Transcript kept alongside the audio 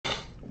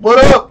What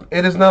up?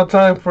 It is now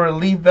time for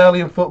Elite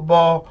Valiant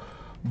Football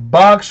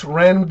Box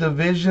Random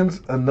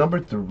Divisions number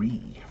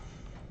 3.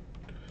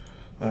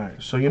 Alright,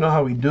 so you know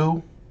how we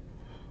do.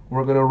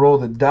 We're going to roll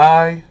the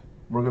die.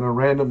 We're going to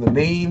random the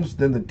names,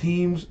 then the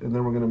teams, and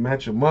then we're going to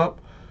match them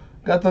up.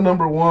 Got the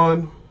number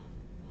 1.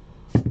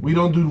 We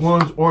don't do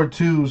 1s or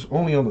 2s,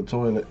 only on the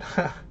toilet.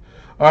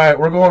 Alright,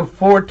 we're going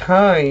 4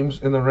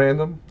 times in the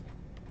random.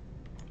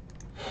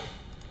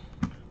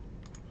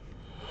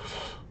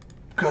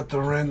 Got the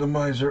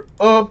randomizer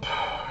up.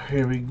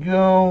 Here we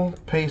go.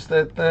 Paste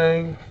that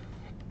thing.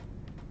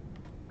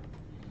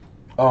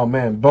 Oh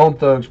man, Bone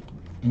Thugs,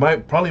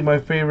 probably my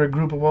favorite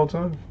group of all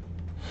time.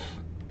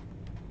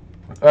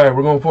 Alright,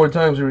 we're going 4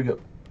 times. Here we go.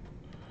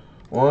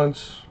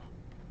 Once,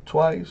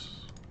 twice,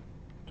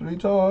 3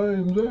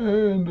 times,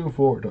 and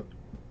 4 times.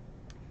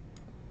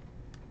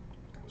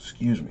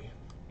 Excuse me.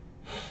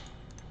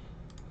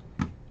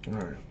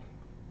 Alright.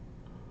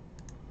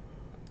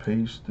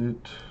 Paste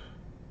it.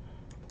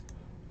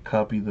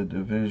 Copy the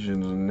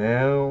divisions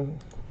now.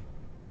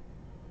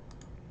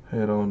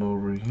 Head on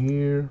over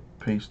here.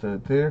 Paste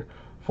that there.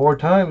 4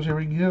 times. Here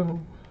we go.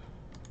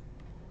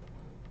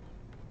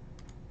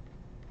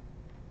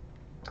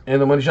 And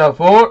the money shot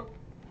 4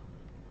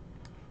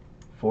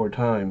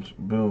 times.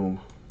 Boom.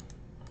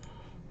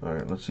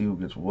 Alright, let's see who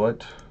gets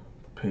what.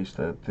 Paste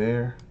that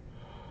there.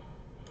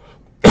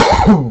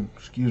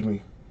 Excuse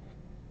me.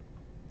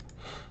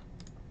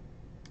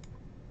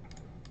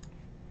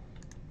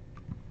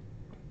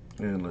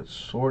 And let's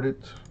sort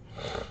it.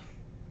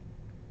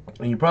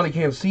 And you probably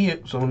can't see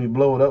it, so let me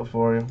blow it up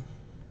for you.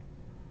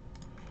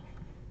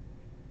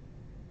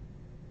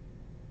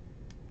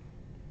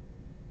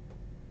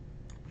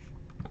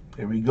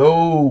 Here we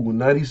go.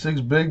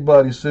 96 big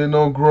body sitting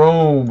on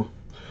chrome.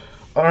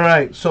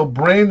 Alright, so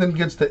Brandon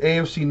gets the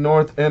AFC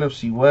North,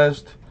 NFC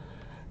West.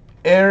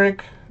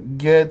 Eric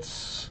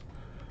gets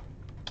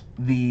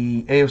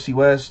the AFC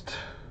West.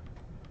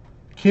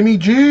 Kimmy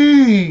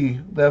G,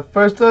 that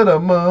first of the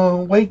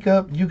month, wake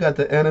up. You got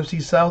the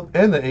NFC South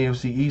and the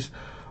AFC East.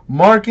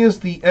 Marcus,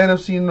 the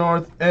NFC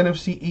North,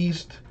 NFC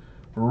East.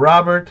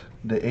 Robert,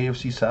 the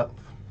AFC South.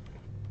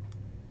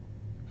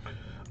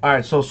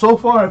 Alright, so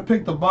far I've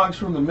picked the box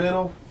from the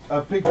middle.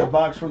 I've picked the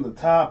box from the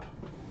top.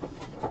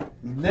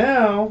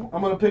 Now,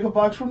 I'm going to pick a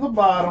box from the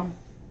bottom.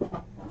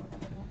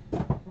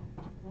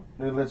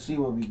 And let's see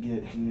what we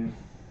get here.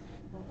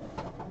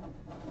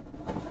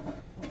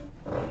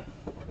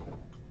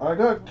 I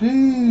got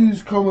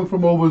keys coming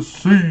from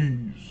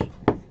overseas.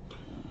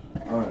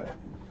 Alright.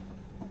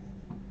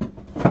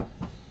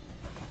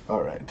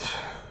 Alright.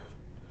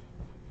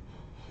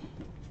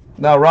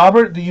 Now,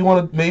 Robert, do you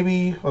want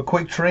maybe a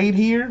quick trade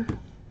here?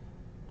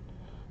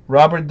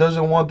 Robert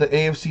doesn't want the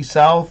AFC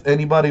South.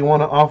 Anybody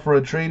want to offer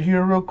a trade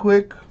here real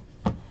quick?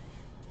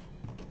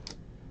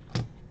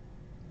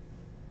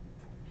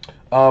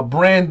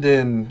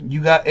 Brandon,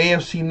 you got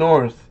AFC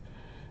North.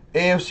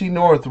 AFC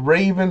North,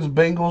 Ravens,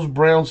 Bengals,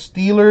 Browns,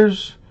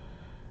 Steelers.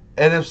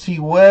 NFC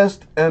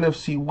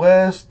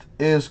West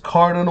is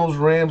Cardinals,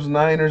 Rams,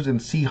 Niners, and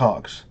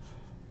Seahawks.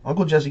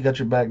 Uncle Jesse got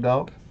your back,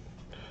 dog.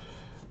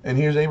 And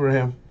here's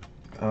Abraham.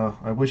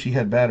 I wish he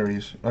had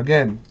batteries.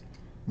 Again,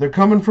 they're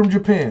coming from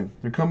Japan.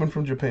 They're coming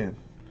from Japan.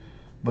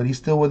 But he's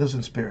still with us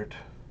in spirit.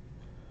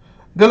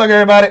 Good luck,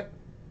 everybody.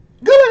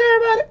 Good luck,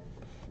 everybody.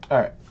 All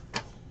right.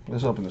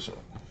 Let's open this up.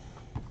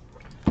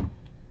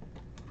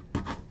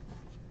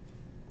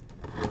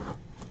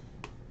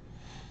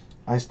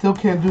 I still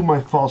can't do my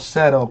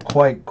falsetto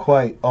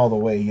quite all the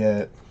way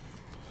yet.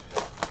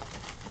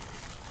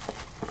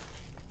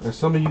 As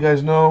some of you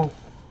guys know,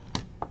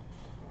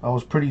 I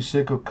was pretty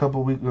sick a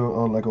couple weeks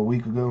ago, like a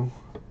week ago.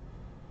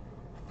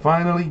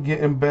 Finally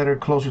getting better,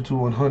 closer to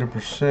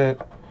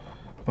 100%.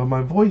 But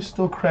my voice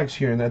still cracks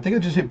here and there. I think I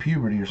just hit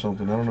puberty or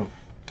something. I don't know.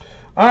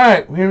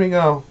 Alright, here we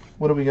go.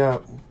 What do we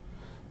got?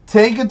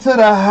 Take it to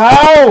the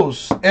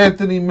house,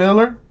 Anthony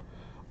Miller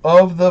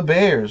of the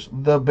Bears.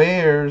 The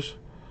Bears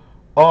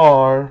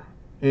are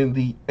in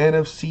the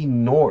NFC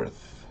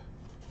North.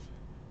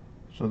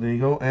 So there you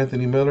go.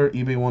 Anthony Miller,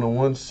 eBay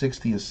 101,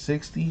 60 is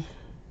 60.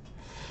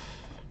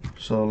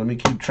 So let me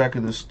keep track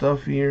of this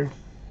stuff here.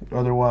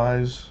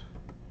 Otherwise,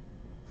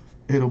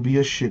 it'll be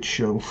a shit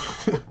show.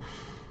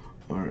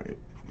 Alright.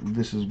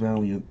 This is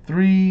Valiant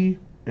 3.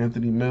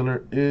 Anthony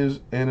Miller is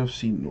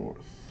NFC North.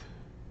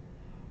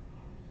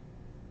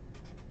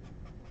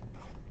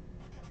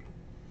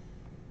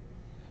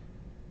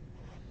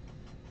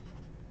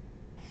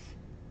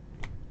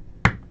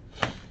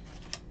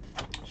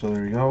 So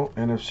there you go.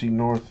 NFC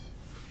North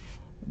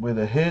with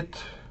a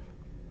hit.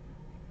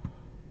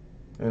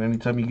 And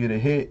anytime you get a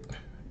hit,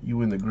 you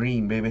win the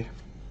green, baby.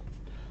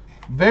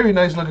 Very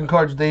nice looking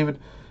cards,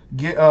 David.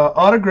 Get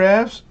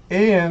autographs,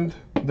 and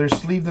they're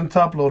sleeved and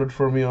top loaded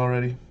for me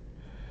already.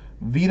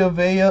 Vita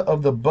Vea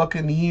of the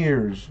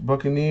Buccaneers.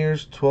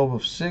 Buccaneers, 12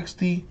 of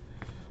 60.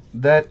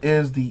 That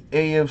is the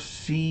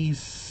AFC.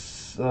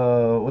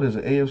 What is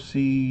it?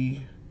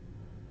 AFC.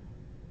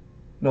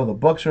 No, the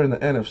Bucs are in the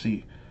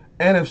NFC.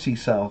 NFC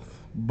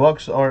South.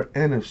 Bucs are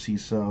NFC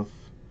South.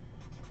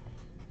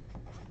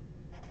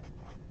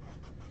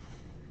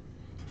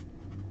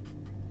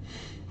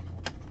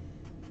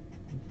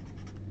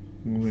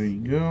 There you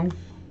go.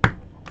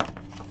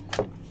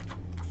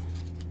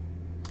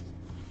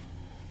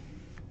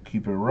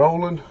 Keep it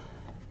rolling.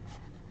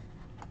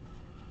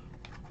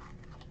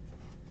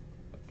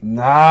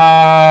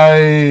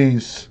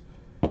 Nice.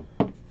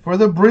 For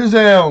the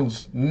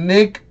Brizounds,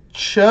 Nick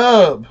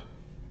Chubb.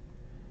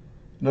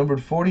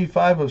 Numbered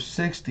 45 of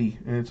 60.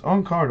 And it's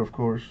on card, of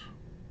course.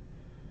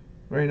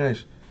 Very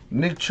nice.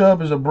 Nick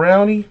Chubb is a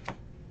Brownie.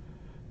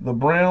 The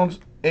Browns,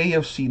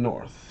 AFC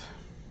North.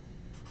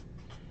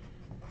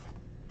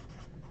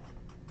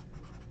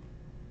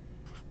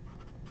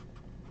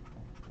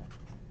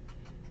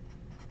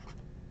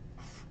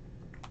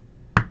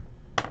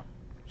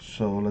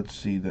 So let's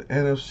see, the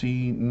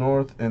NFC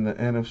North and the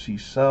NFC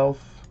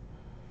South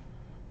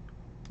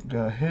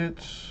got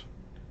hits,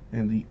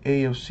 and the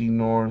AFC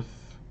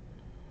North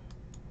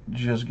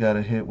just got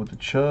a hit with the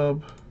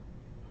Chubb.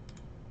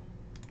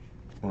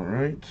 All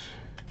right.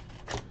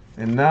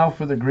 And now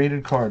for the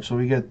graded card. So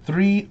we get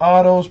 3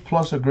 autos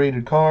plus a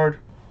graded card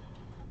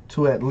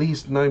to at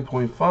least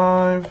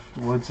 9.5.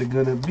 What's it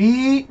gonna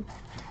be?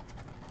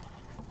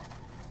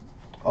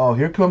 Oh,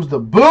 here comes the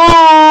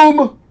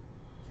boom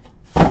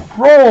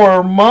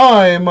for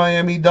my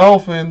Miami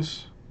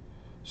Dolphins.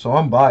 So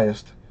I'm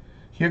biased.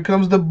 Here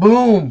comes the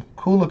boom.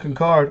 Cool looking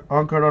card.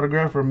 On-card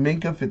autograph for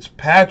Minkah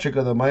Fitzpatrick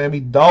of the Miami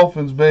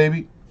Dolphins,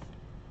 baby.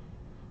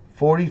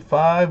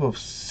 45 of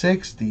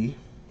 60.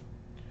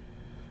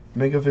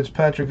 Minkah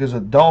Fitzpatrick is a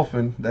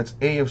Dolphin. That's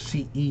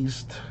AFC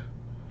East.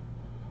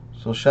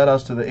 So shout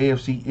outs to the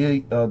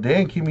AFC.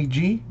 Dan Kimmy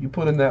G, you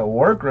put in that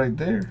work right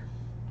there.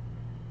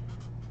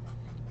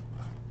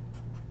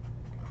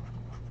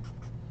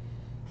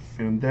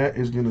 And that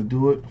is going to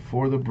do it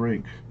for the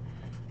break.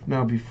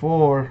 Now,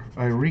 before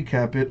I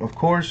recap it, of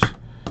course,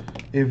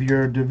 if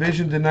your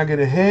division did not get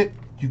a hit,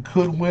 you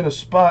could win a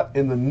spot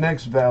in the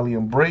next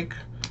Valiant break,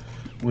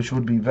 which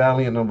would be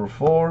Valiant number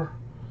 4.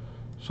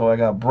 So I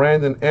got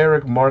Brandon,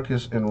 Eric,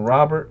 Marcus, and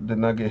Robert. Did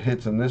not get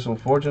hits in this,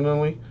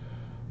 unfortunately.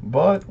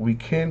 But we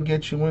can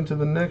get you into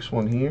the next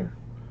one here.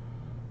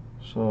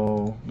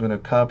 So I'm going to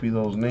copy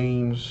those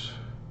names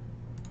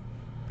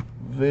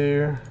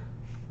there.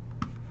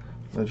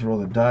 Let's roll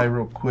the die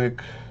real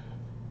quick.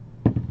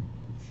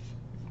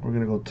 We're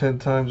going to go 10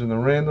 times in the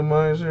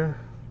randomizer.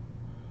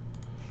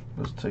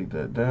 Let's take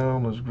that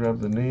down. Let's grab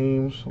the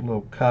names. A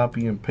little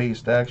copy and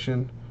paste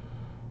action.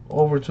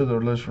 Over to the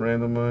list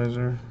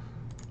randomizer.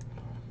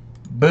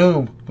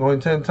 Boom. Going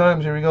 10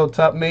 times. Here we go.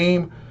 Top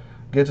name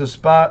gets a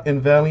spot in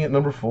Valiant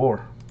number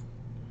 4.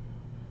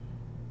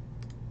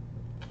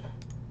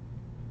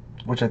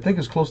 Which I think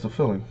is close to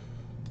filling.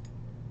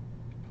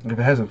 If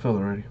it hasn't filled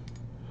already.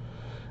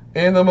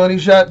 And the money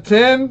shot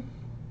 10.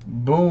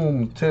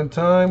 Boom. 10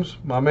 times.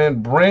 My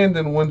man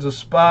Brandon wins a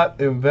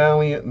spot in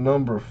Valiant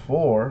number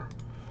 4.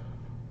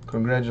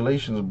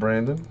 Congratulations,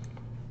 Brandon.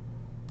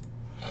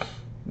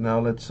 Now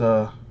let's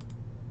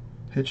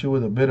hit you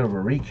with a bit of a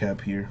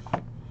recap here.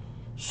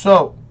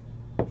 So,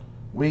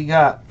 we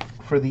got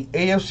for the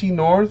AFC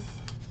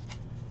North,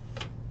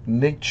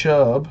 Nick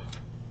Chubb,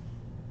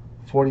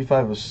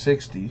 45 of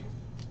 60.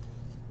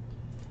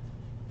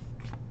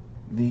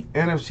 The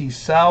NFC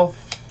South,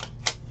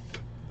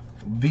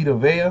 Vita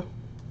Vea,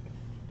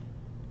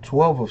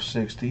 12 of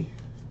 60.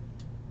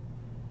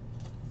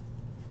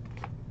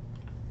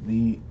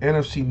 The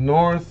NFC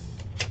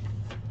North,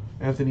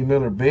 Anthony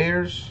Miller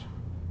Bears,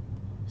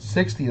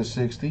 60 of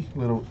 60.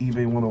 Little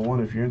eBay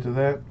 101 if you're into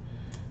that.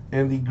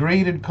 And the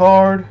graded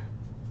card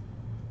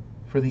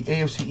for the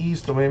AFC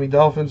East, the Miami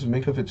Dolphins,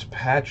 Minkah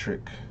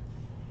Fitzpatrick,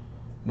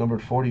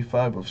 numbered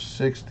 45 of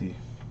 60.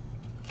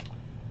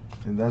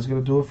 And that's going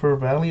to do it for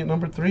Valiant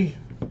number 3.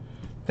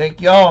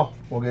 Thank y'all.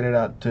 We'll get it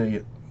out to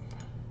you.